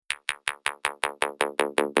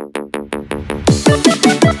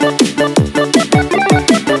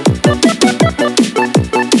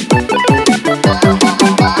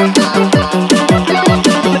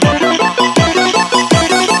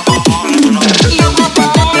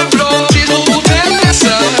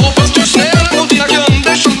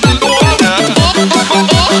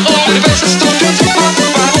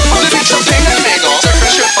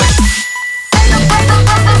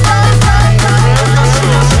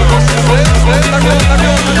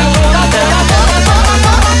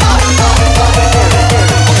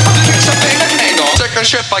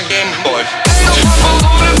köpa Gameboy. Hej då pappa,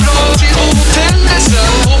 ha det bra, ses på hotellet sen.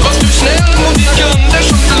 Hoppas du är snäll mot dina kunder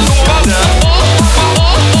som du lovade.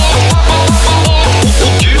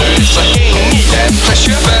 Åh gud, du är så hängig, jag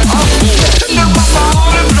köper allt. Hej då pappa, ha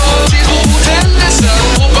det bra, ses på hotellet sen.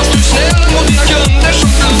 Hoppas du är snäll mot dina kunder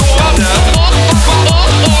som du lovade.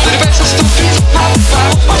 Det är det bästa storpris,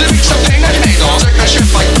 pappa. Du fixar pengar till mig då, så jag kan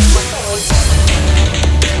köpa.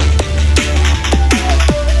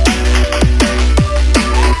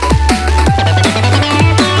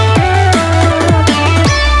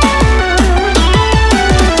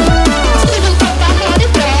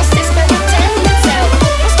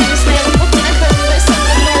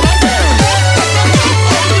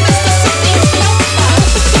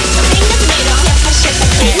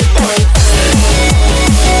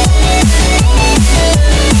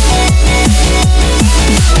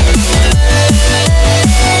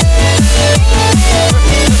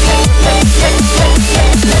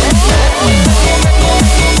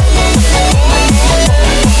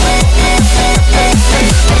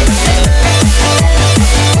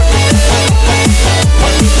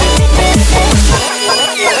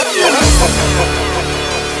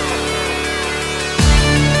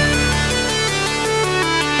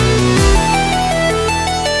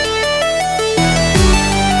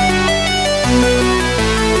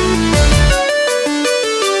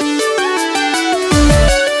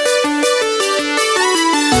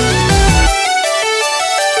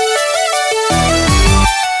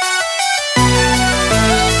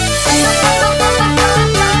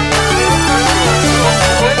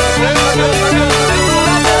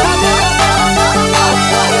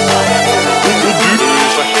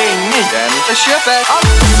 Jag köper allt.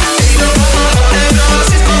 Hej då pappa, ha det bra,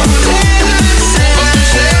 ses på hotellet sen. Hoppas du är snäll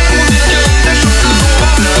mot dina kunder som du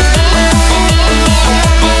lovade.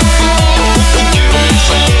 Åh gud, du är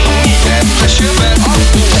så hängig, jag köper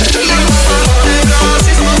allt. Hej då pappa, ha det bra,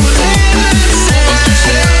 ses på hotellet sen. Hoppas du är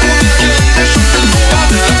snäll mot dina kunder som du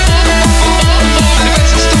lovade. Det är det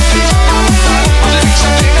bästa storpris, pappa. Du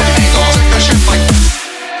fixar pengar till mig då, så jag kan köpa.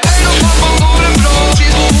 Hej då pappa, ha det bra,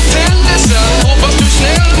 ses på hotellet sen. Hoppas du är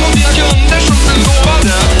snäll mot dina kunder som du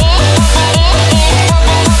lovade.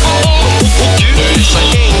 Åh gud, du är så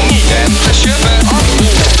hängig, jag köper allt.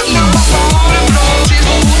 Hej då pappa, ha det bra, ses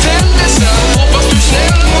på hotellet sen. Hoppas du är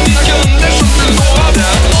snäll mot dina kunder som du lovade.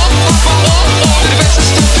 Det är det bästa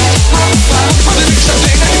storpris, pappa. Du fixar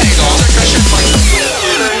pengar till mig då, så jag kan köpa. Jag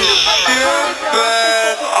köper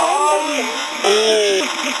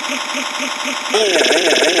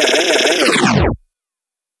allt.